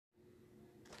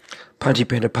Punchy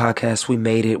Panda Podcast, we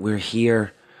made it. We're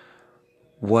here.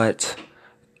 What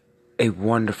a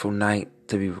wonderful night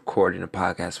to be recording a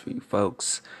podcast for you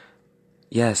folks.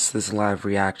 Yes, this is live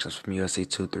reactions from UFC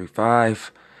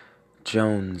 235,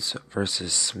 Jones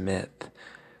versus Smith.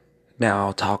 Now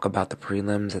I'll talk about the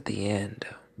prelims at the end.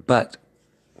 But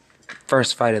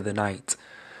first fight of the night,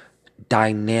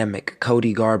 dynamic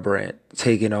Cody Garbrandt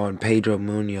taking on Pedro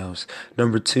Munhoz.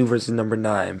 Number 2 versus number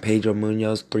 9. Pedro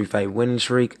Munhoz, 3-fight winning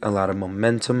streak, a lot of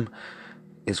momentum.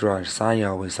 Israel Adesanya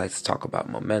always likes to talk about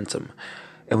momentum.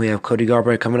 And we have Cody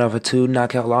Garbrandt coming off of 2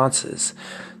 knockout losses.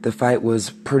 The fight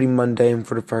was pretty mundane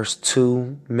for the first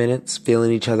 2 minutes,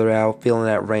 feeling each other out, feeling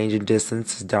that range and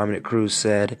distance, as Dominic Cruz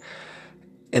said.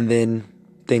 And then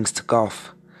things took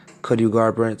off. Cody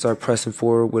Garbrandt started pressing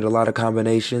forward with a lot of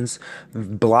combinations,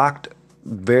 blocked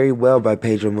very well by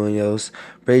Pedro Munhoz.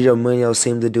 Pedro Munhoz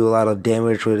seemed to do a lot of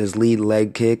damage with his lead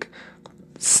leg kick,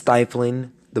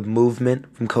 stifling the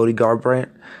movement from Cody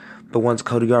Garbrandt. But once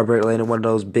Cody Garbrandt landed one of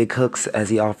those big hooks, as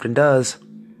he often does,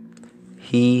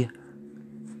 he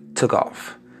took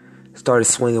off. Started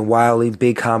swinging wildly,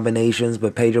 big combinations,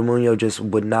 but Pedro Munhoz just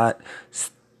would not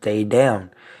stay down.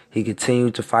 He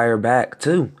continued to fire back,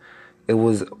 too. It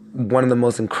was one of the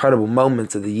most incredible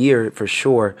moments of the year, for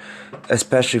sure,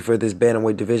 especially for this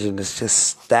bantamweight division. It's just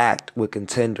stacked with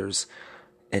contenders.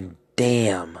 And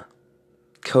damn,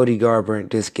 Cody Garbrandt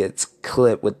just gets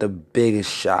clipped with the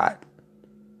biggest shot.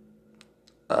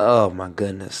 Oh, my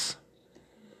goodness.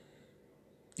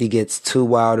 He gets too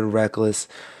wild and reckless.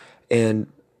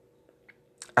 And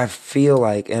I feel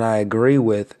like, and I agree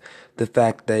with the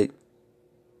fact that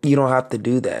you don't have to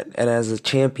do that. And as a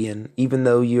champion, even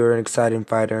though you're an exciting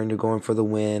fighter and you're going for the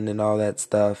win and all that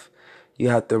stuff, you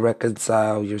have to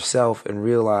reconcile yourself and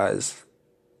realize,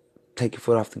 take your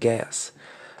foot off the gas.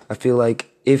 I feel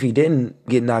like if he didn't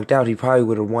get knocked out, he probably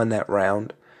would have won that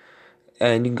round.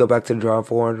 And you can go back to the drawing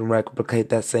board and replicate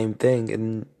that same thing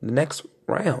in the next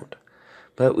round.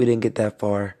 But we didn't get that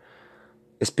far.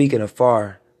 And speaking of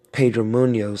far, Pedro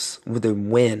Munhoz with a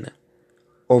win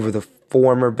over the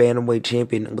former bantamweight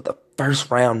champion with a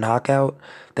first-round knockout,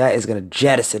 that is going to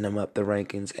jettison him up the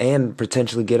rankings and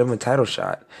potentially get him a title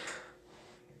shot.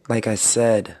 Like I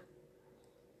said,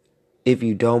 if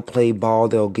you don't play ball,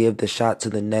 they'll give the shot to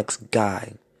the next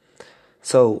guy.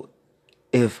 So,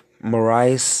 if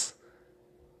Moraes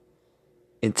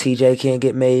and TJ can't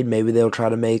get made, maybe they'll try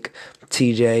to make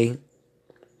TJ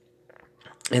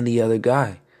and the other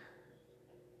guy.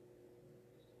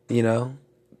 You know?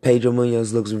 Pedro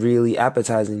Munhoz looks really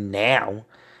appetizing now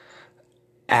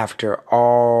after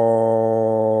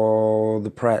all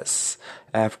the press,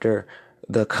 after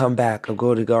the comeback of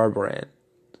Cody Garbrandt.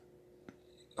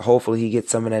 Hopefully he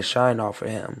gets some of that shine off of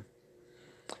him.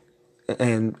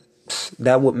 And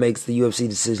that's what makes the UFC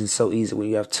decision so easy when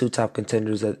you have 2 top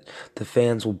contenders that the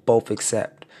fans will both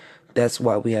accept. That's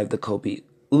why we have the Kobe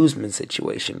Usman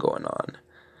situation going on.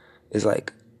 It's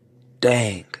like,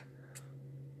 dang.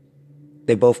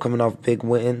 They both coming off a big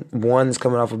win. One's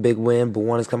coming off a big win, but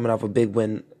one is coming off a big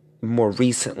win more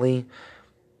recently.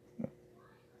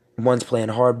 One's playing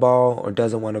hardball or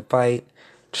doesn't want to fight.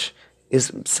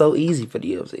 It's so easy for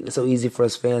the UFC. It's so easy for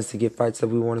us fans to get fights that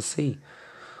we want to see.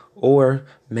 Or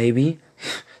maybe,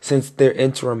 since they're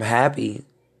interim happy,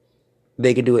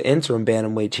 they could do an interim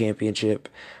bantamweight championship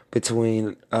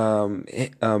between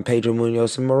Pedro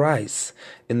Munhoz and Moraes,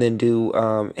 and then do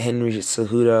Henry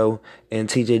Cejudo and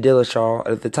TJ Dillashaw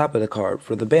at the top of the card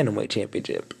for the bantamweight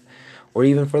championship, or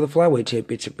even for the flyweight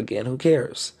championship again. Who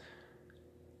cares?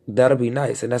 That'll be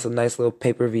nice, and that's a nice little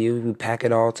pay-per-view. We pack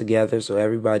it all together so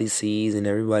everybody sees and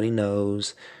everybody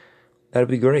knows. That'll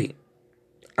be great.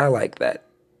 I like that.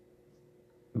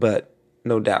 But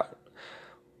no doubt,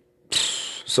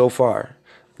 so far,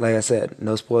 like I said,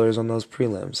 no spoilers on those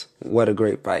prelims. What a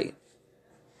great fight.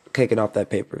 Kicking off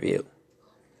that pay-per-view.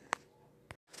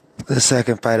 The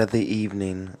second fight of the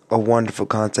evening. A wonderful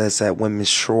contest at women's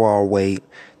strawweight.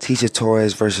 Tecia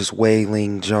Torres versus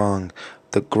Weili Zhang.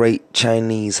 The great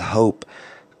Chinese hope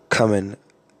coming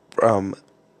from,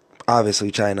 obviously,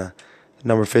 China.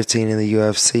 Number 15 in the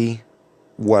UFC.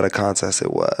 What a contest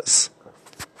it was.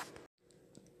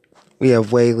 We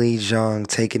have Weili Zhang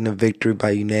taking the victory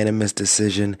by unanimous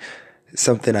decision.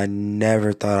 Something I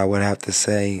never thought I would have to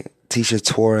say. Tecia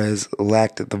Torres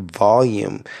lacked the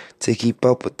volume to keep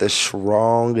up with the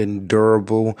strong and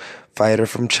durable fighter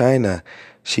from China.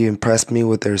 She impressed me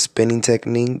with her spinning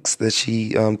techniques that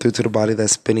she threw to the body. That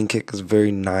spinning kick was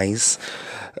very nice.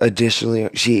 Additionally,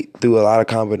 she threw a lot of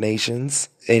combinations,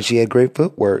 and she had great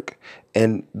footwork.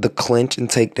 And the clinch and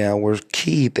takedown were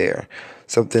key there.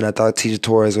 Something I thought Tecia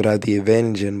Torres would have the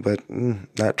advantage in, but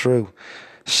not true.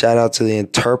 Shout out to the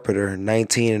interpreter,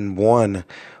 19-1,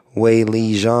 Wei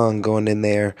Li Zhang, going in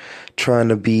there trying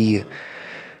to be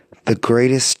the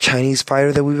greatest Chinese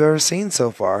fighter that we've ever seen so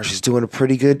far. She's doing a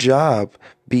pretty good job.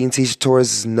 Beating Tecia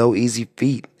Torres is no easy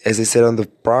feat. As they said on the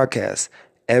broadcast,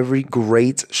 every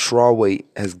great strawweight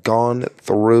has gone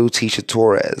through Tecia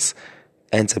Torres.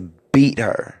 And to beat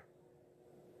her,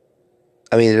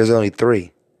 I mean, there's only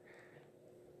 3.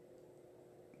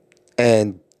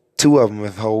 And 2 of them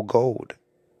have whole gold.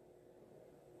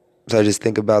 So I just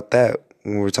think about that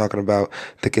when we're talking about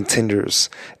the contenders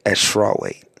at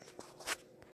strawweight.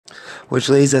 Which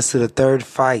leads us to the third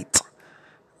fight.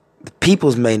 The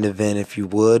people's main event, if you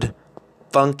would.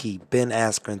 Funky Ben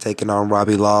Askren taking on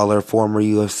Robbie Lawler, former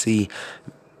UFC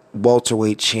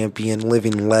welterweight champion,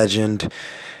 living legend.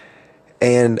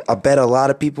 And I bet a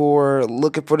lot of people were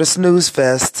looking for the snooze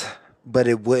fest, but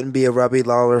it wouldn't be a Robbie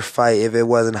Lawler fight if it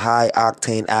wasn't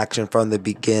high-octane action from the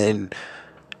beginning.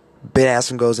 Ben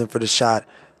Askren goes in for the shot.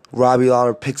 Robbie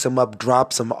Lawler picks him up,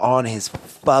 drops him on his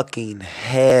fucking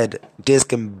head,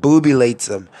 discombobulates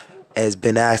him, as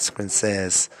Ben Askren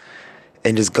says,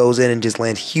 and just goes in and just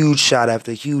lands huge shot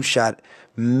after huge shot.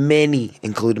 Many,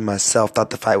 including myself, thought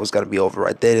the fight was going to be over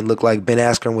right then. It looked like Ben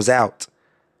Askren was out.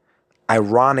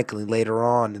 Ironically, later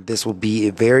on, this will be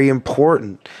very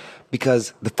important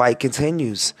because the fight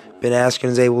continues. Ben Askren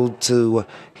is able to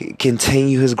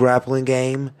continue his grappling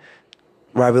game.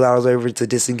 Robbie Lawler's able to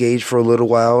disengage for a little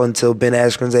while until Ben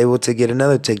Askren's able to get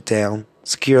another takedown,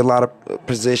 secure a lot of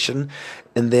position,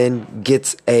 and then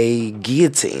gets a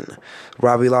guillotine.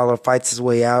 Robbie Lawler fights his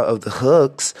way out of the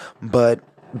hooks, but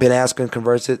Ben Askren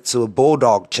converts it to a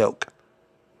bulldog choke.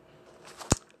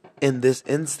 In this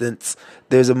instance,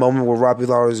 there's a moment where Robbie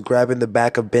Lawler is grabbing the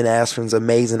back of Ben Askren's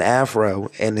amazing afro,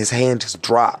 and his hand just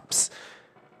drops.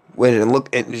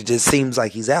 It just seems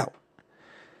like he's out.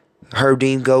 Herb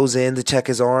Dean goes in to check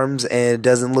his arms, and it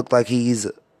doesn't look like he's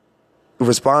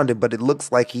responded, but it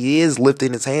looks like he is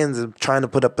lifting his hands and trying to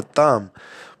put up a thumb.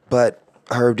 But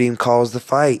Herb Dean calls the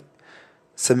fight.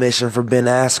 Submission for Ben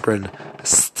Askren.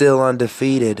 Still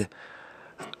undefeated.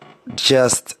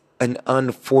 Just an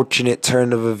unfortunate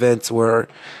turn of events where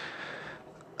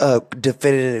a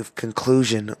definitive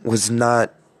conclusion was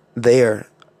not there.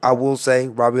 I will say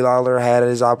Robbie Lawler had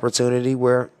his opportunity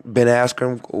where Ben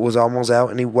Askren was almost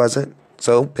out and he wasn't.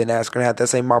 So Ben Askren had that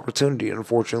same opportunity.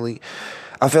 Unfortunately,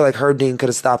 I feel like Herb Dean could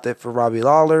have stopped it for Robbie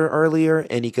Lawler earlier,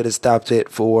 and he could have stopped it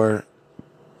for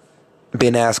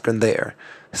Ben Askren there.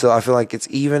 So I feel like it's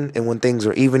even, and when things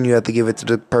are even, you have to give it to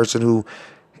the person who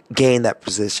gained that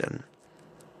position.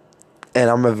 And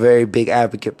I'm a very big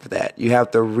advocate for that. You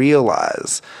have to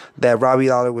realize that Robbie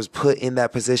Lawler was put in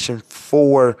that position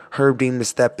for Herb Dean to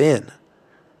step in.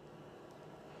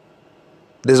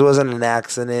 This wasn't an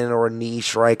accident or a knee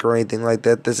strike or anything like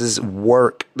that. This is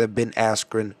work that Ben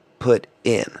Askren put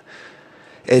in.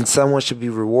 And someone should be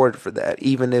rewarded for that,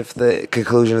 even if the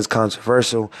conclusion is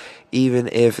controversial, even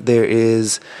if there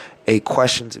is a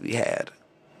question to be had.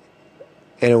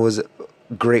 And it was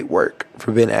great work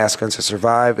for Ben Askren to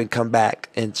survive and come back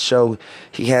and show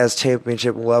he has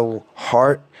championship level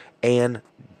heart and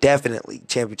definitely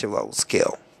championship level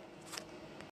skill.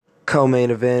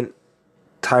 Co-main event,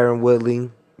 Tyron Woodley,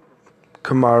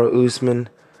 Kamaru Usman.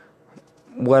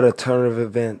 What a turn of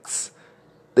events.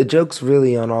 The joke's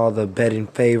really on all the betting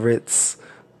favorites.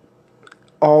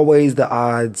 Always the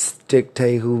odds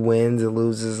dictate who wins and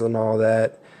loses and all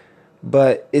that.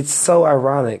 But it's so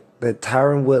ironic that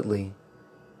Tyron Woodley,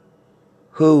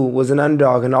 who was an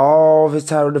underdog in all of his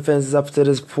title defenses up to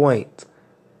this point,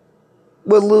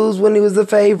 would lose when he was the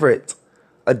favorite.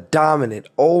 A dominant,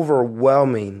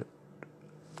 overwhelming,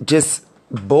 just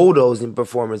bulldozing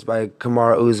performance by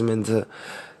Kamaru Usman to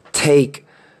take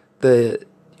the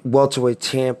welterweight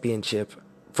championship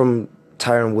from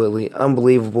Tyron Woodley.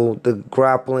 Unbelievable. The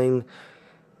grappling,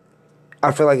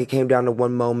 I feel like it came down to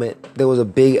one moment. There was a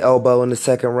big elbow in the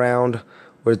second round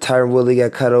where Tyron Woodley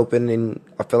got cut open, and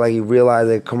I feel like he realized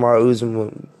that Kamaru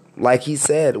Usman, like he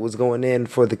said, was going in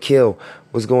for the kill,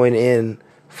 was going in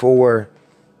for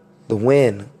the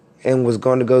win, and was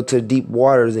going to go to deep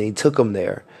waters, and he took him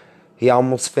there. He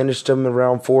almost finished him in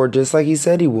round 4 just like he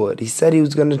said he would. He said he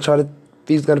was going to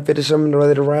finish him in the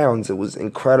later rounds. It was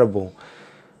incredible.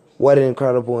 What an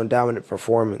incredible and dominant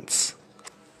performance.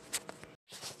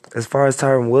 As far as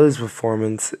Tyron Woodley's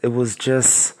performance, it was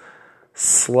just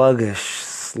sluggish,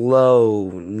 slow,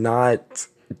 not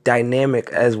dynamic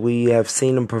as we have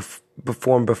seen him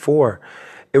perform before.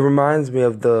 It reminds me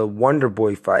of the Wonder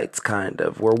Boy fights, kind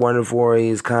of, where Wonder Boy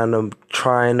is kind of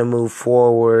trying to move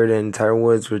forward and Tyron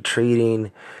Woodley's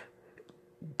retreating.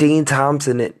 Dean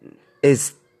Thompson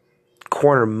is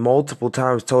corner multiple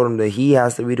times told him that he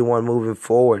has to be the one moving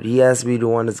forward. He has to be the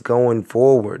one that's going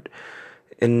forward.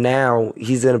 And now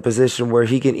he's in a position where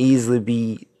he can easily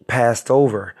be passed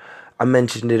over. I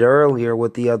mentioned it earlier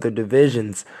with the other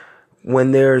divisions.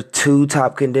 When there are two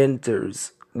top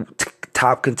contenders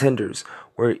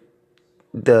where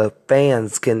the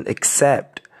fans can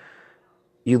accept,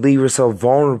 you leave yourself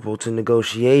vulnerable to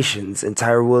negotiations, and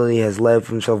Tyron Woodley has left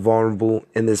himself vulnerable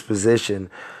in this position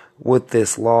with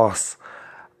this loss.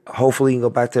 Hopefully he can go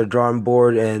back to the drawing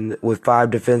board and with 5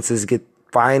 defenses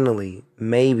finally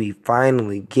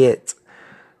get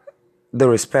the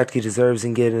respect he deserves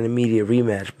and get an immediate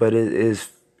rematch, but it is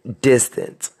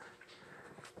distant.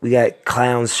 We got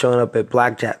clowns showing up at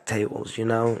blackjack tables, you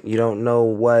don't know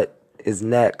what is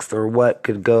next or what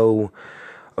could go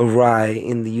awry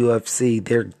in the UFC.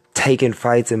 They're taking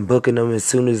fights and booking them as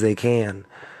soon as they can.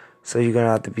 So you're going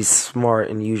to have to be smart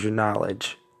and use your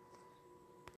knowledge.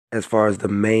 As far as the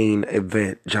main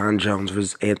event, Jon Jones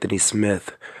versus Anthony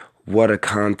Smith, what a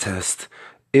contest.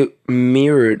 It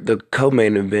mirrored the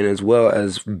co-main event as well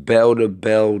as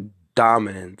bell-to-bell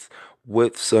dominance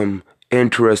with some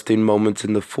interesting moments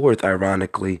in the fourth,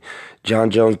 ironically. Jon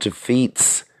Jones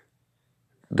defeats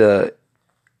the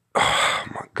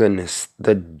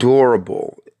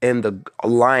durable and the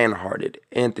lion-hearted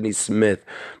Anthony Smith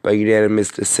by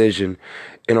unanimous decision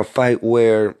in a fight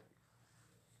where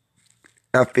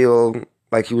I feel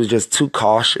like he was just too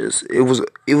cautious. It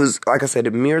was like I said,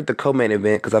 it mirrored the co-main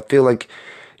event because I feel like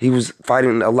he was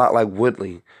fighting a lot like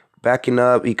Woodley. Backing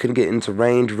up, he couldn't get into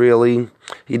range really.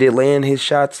 He did land his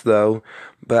shots though,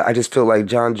 but I just feel like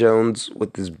Jon Jones,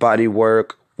 with his body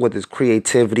work, with his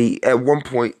creativity, at one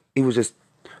point he was just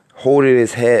holding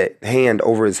his hand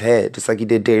over his head, just like he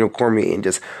did Daniel Cormier, and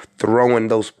just throwing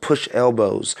those push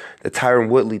elbows that Tyron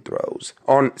Woodley throws.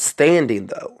 On standing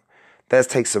though, that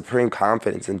takes supreme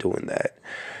confidence in doing that.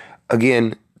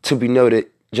 Again, to be noted,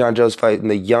 Jon Jones fighting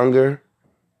the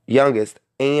youngest,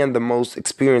 and the most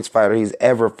experienced fighter he's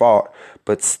ever fought,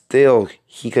 but still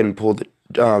he couldn't pull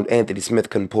Anthony Smith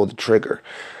couldn't pull the trigger.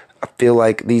 I feel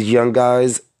like these young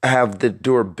guys have the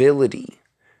durability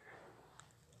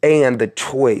and the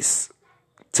choice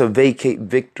to vacate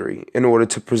victory in order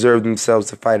to preserve themselves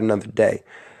to fight another day.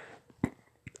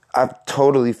 I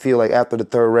totally feel like after the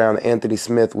third round, Anthony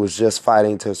Smith was just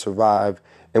fighting to survive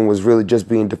and was really just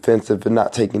being defensive and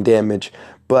not taking damage,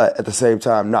 but at the same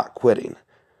time not quitting.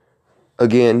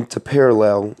 Again, to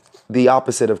parallel the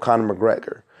opposite of Conor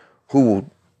McGregor, who,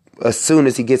 as soon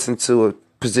as he gets into a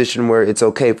position where it's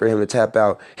okay for him to tap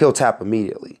out, he'll tap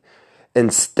immediately,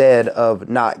 instead of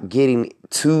not getting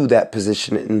to that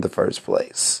position in the first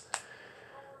place.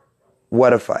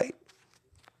 What a fight.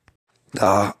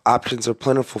 The options are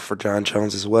plentiful for Jon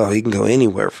Jones as well. He can go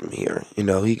anywhere from here.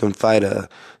 He can fight a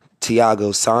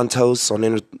Thiago Santos on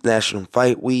International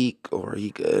Fight Week, or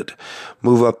he could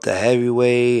move up to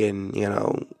heavyweight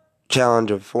and,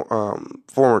 challenge a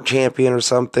former champion or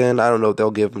something. I don't know if they'll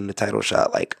give him the title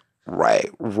shot like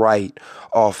right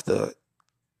off the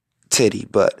titty,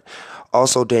 but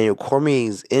also Daniel Cormier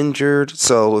is injured,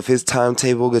 so if his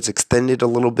timetable gets extended a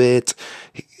little bit,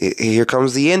 here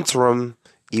comes the interim.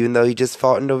 Even though he just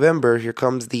fought in November, here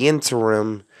comes the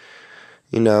interim.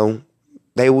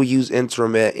 They will use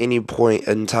interim at any point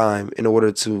in time in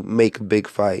order to make a big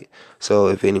fight. So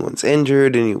if anyone's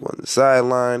injured, anyone's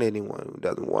sidelined, anyone who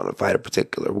doesn't want to fight a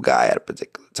particular guy at a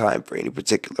particular time for any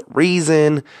particular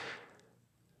reason,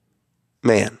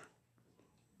 man,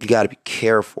 you got to be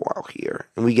careful out here.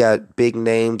 And we got big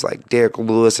names like Derek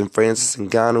Lewis and Francis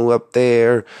Ngannou up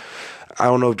there. I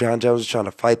don't know if Jon Jones is trying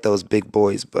to fight those big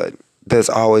boys, but there's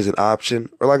always an option.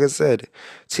 Or like I said,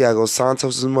 Thiago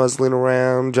Santos is muzzling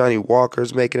around. Johnny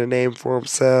Walker's making a name for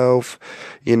himself.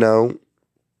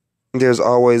 There's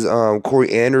always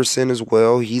Corey Anderson as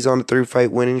well. He's on a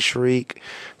 3-fight winning streak.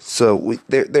 So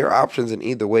there are options in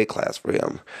either weight class for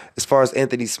him. As far as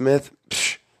Anthony Smith,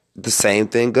 the same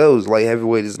thing goes. Light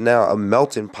heavyweight is now a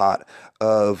melting pot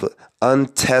of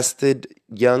untested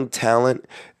young talent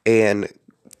and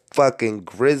fucking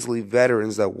grizzly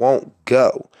veterans that won't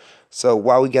go. So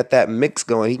while we got that mix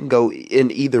going, he can go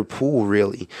in either pool,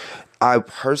 really. I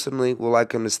personally would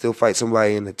like him to still fight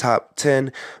somebody in the top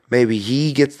 10. Maybe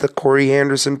he gets the Corey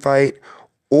Anderson fight.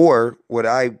 Or what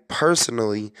I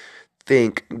personally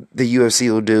think the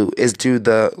UFC will do is do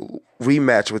the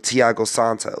rematch with Thiago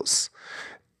Santos.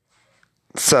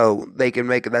 So they can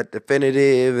make that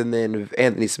definitive, and then if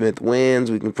Anthony Smith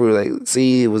wins, we can prove, like,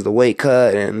 see, it was the weight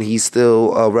cut, and he's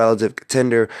still a relative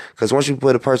contender. Because once you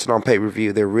put a person on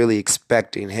pay-per-view, they're really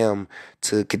expecting him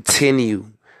to continue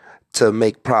to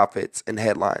make profits and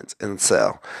headlines and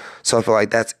sell. So I feel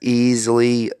like that's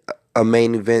easily a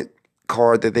main event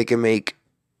card that they can make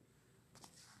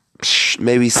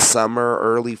maybe summer,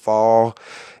 early fall.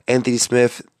 Anthony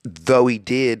Smith, though he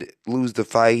did lose the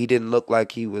fight, he didn't look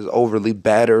like he was overly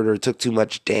battered or took too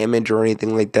much damage or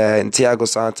anything like that. And Thiago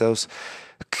Santos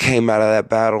came out of that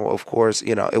battle, of course,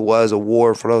 it was a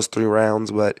war for those 3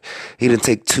 rounds, but he didn't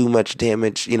take too much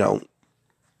damage,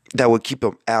 that would keep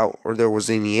him out or there was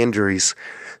any injuries.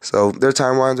 So their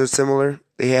timelines are similar.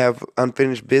 They have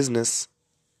unfinished business.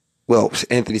 Well,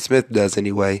 Anthony Smith does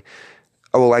anyway.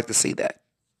 I would like to see that.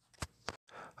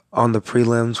 On the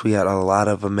prelims, we had a lot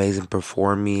of amazing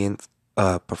performances.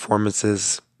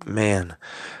 Man,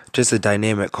 just a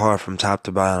dynamic card from top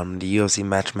to bottom. The UFC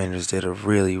matchmakers did a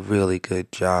really, really good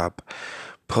job.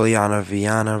 Polyana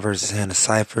Viana versus Hannah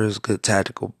Cifers, good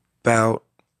tactical bout.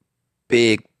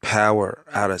 Big power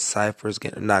out of Cifers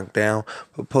getting knocked down,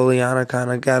 but Polyana kind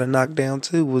of got a knockdown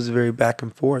too. It was very back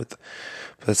and forth,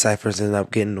 but Cifers ended up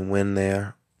getting the win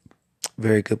there.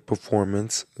 Very good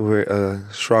performance. We're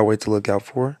strawweight to look out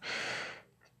for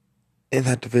in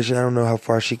that division. I don't know how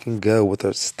far she can go with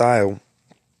her style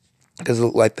because it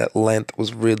looked like that length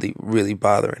was really, really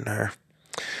bothering her.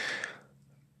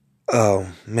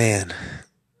 Oh man,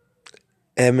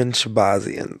 Edmund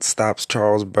Shabazian stops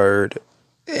Charles Byrd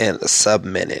in a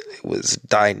sub-minute. It was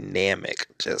dynamic.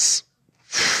 Just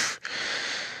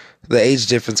the age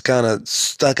difference kind of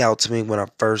stuck out to me when I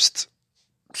first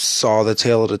saw the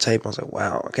tail of the tape. I was like,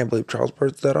 wow, I can't believe Charles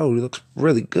Bird's that old. He looks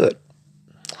really good.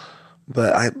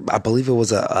 But I believe it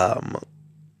was the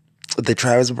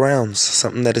Travis Browns,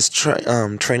 something that his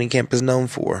training camp is known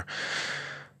for.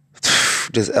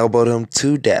 Just elbowed him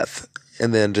to death,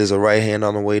 and then just a right hand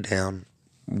on the way down.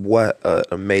 What an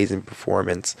amazing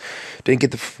performance. Didn't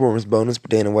get the performance bonus,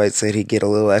 but Dana White said he'd get a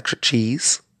little extra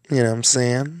cheese. You know what I'm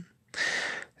saying?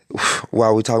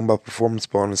 While we're talking about performance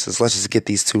bonuses, let's just get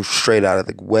these 2 straight out of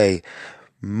the way.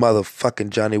 Motherfucking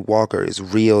Johnny Walker is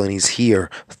real and he's here.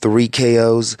 3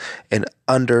 KOs in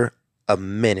under a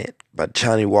minute by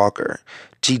Johnny Walker.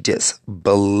 She just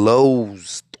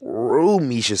blows through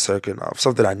Misha Cirkunov,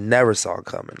 something I never saw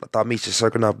coming. I thought Misha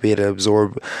Cirkunov would be able to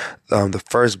absorb the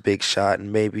first big shot,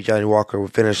 and maybe Johnny Walker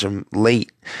would finish him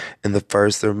late in the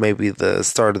first or maybe the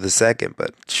start of the second,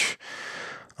 but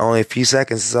only a few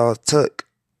seconds is all it took.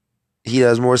 He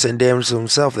does more sudden damage to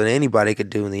himself than anybody could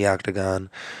do in the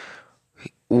octagon.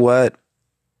 What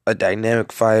a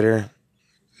dynamic fighter.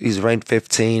 He's ranked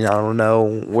 15. I don't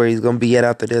know where he's going to be at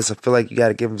after this. I feel like you got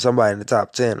to give him somebody in the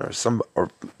top 10 or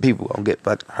people going to get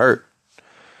fucking hurt.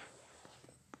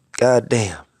 God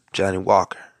damn, Johnny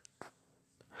Walker.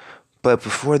 But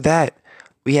before that,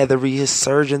 we had the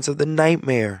resurgence of the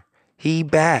Nightmare. He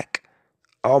back.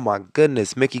 Oh my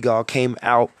goodness, Mickey Gall came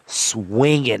out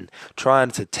swinging,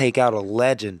 trying to take out a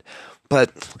legend.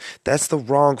 But that's the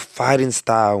wrong fighting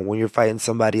style when you're fighting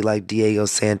somebody like Diego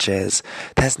Sanchez.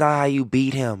 That's not how you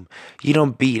beat him. You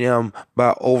don't beat him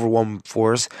by overwhelming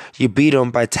force. You beat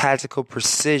him by tactical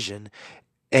precision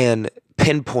and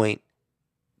pinpoint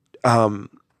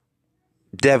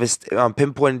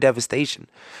pinpoint devastation.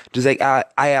 Just like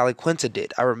Ali Quinta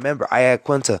did. I remember Ali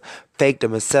Quinta faked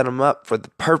him and set him up for the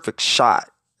perfect shot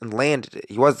and landed it.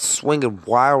 He wasn't swinging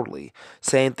wildly.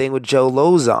 Same thing with Joe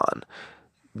Lozon.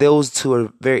 Those 2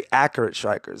 are very accurate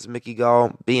strikers. Mickey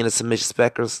Gall, being a submission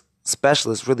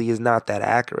specialist, really is not that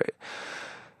accurate.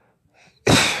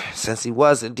 Since he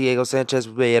wasn't, Diego Sanchez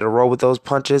would be able to roll with those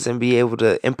punches and be able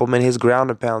to implement his ground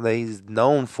and pound that he's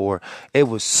known for. It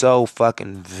was so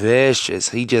fucking vicious.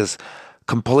 He just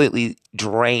completely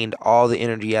drained all the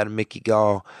energy out of Mickey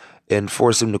Gall and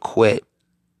forced him to quit.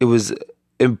 It was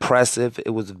impressive. It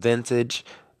was vintage.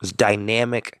 It was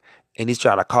dynamic. And he's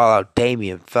trying to call out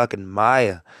Damian fucking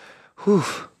Maia. Whew.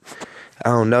 I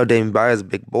don't know. Damian Maia's a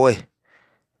big boy.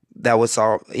 That would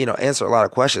answer a lot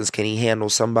of questions. Can he handle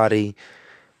somebody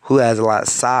who has a lot of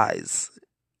size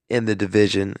in the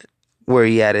division where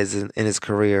he at in his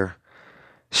career?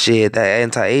 Shit, that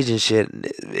anti-aging shit,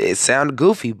 it sounded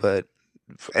goofy, but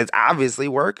it's obviously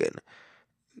working.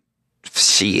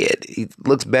 Shit, he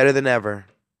looks better than ever.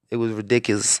 It was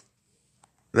ridiculous.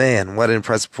 Man, what an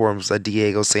impressive performance by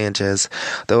Diego Sanchez.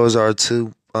 Those are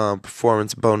 2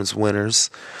 performance bonus winners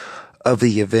of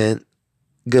the event.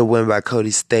 Good win by Cody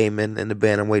Stamann in the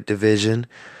bantamweight division.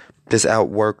 Just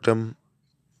outworked him.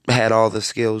 Had all the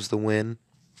skills to win.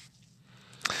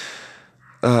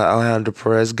 Alejandro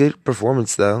Perez, good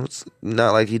performance though. It's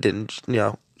not like he didn't,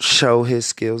 show his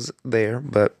skills there,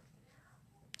 but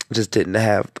just didn't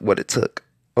have what it took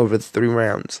over the 3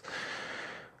 rounds.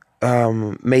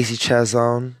 Macy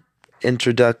Chiasson,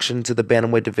 introduction to the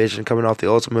bantamweight division, coming off the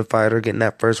Ultimate Fighter, getting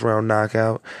that first round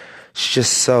knockout. She's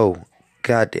just so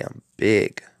goddamn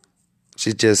big.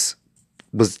 She just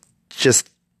was just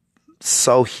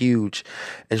so huge,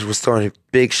 and she was throwing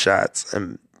big shots,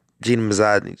 and Gina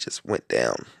Mazzagli just went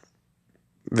down.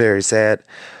 Very sad,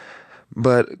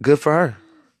 but good for her.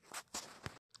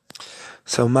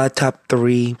 So my top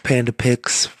 3 Panda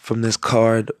picks from this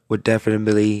card would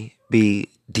definitely be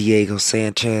Diego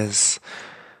Sanchez,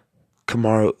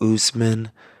 Kamaru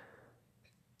Usman,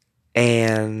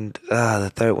 and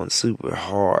the third one's super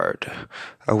hard.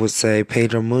 I would say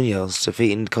Pedro Munoz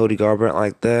defeating Cody Garbrandt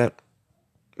like that.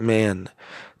 Man,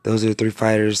 those are 3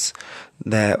 fighters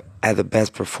that had the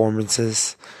best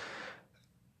performances.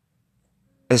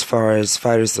 As far as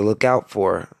fighters to look out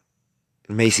for,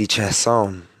 Macy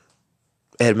Chiasson,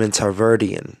 Edmund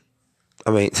Tarverdian,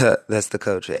 that's the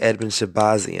coach, Edmund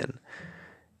Shabazian,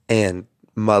 and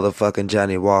motherfucking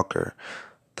Johnny Walker.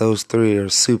 Those 3 are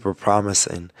super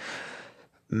promising.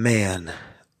 Man,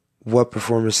 what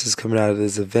performances coming out of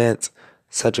this event.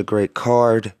 Such a great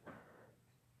card.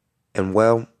 And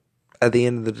well, at the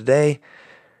end of the day,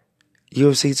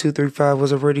 UFC 235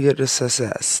 was a pretty good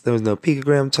success. There was no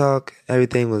picogram talk.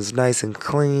 Everything was nice and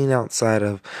clean outside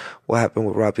of what happened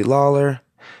with Robbie Lawler.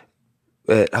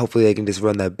 But hopefully they can just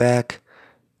run that back.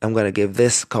 I'm going to give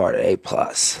this card an A+.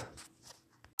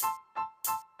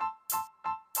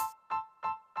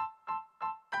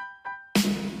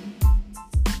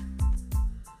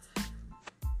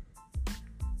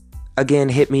 Again,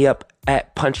 hit me up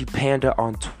at Punchy Panda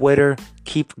on Twitter.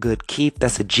 Keep good Keith.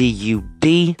 That's a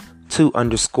GUD. 2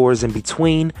 underscores in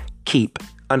between. Keep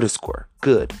underscore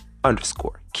good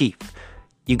underscore Keith.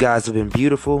 You guys have been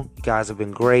beautiful. You guys have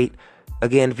been great.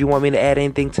 Again, if you want me to add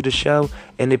anything to the show,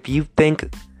 and if you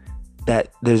think that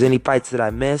there's any fights that I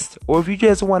missed, or if you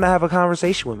just want to have a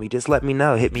conversation with me, just let me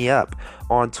know. Hit me up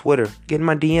on Twitter. Get in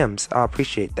my DMs. I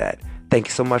appreciate that. Thank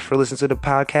you so much for listening to the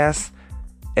podcast,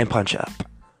 and punch up.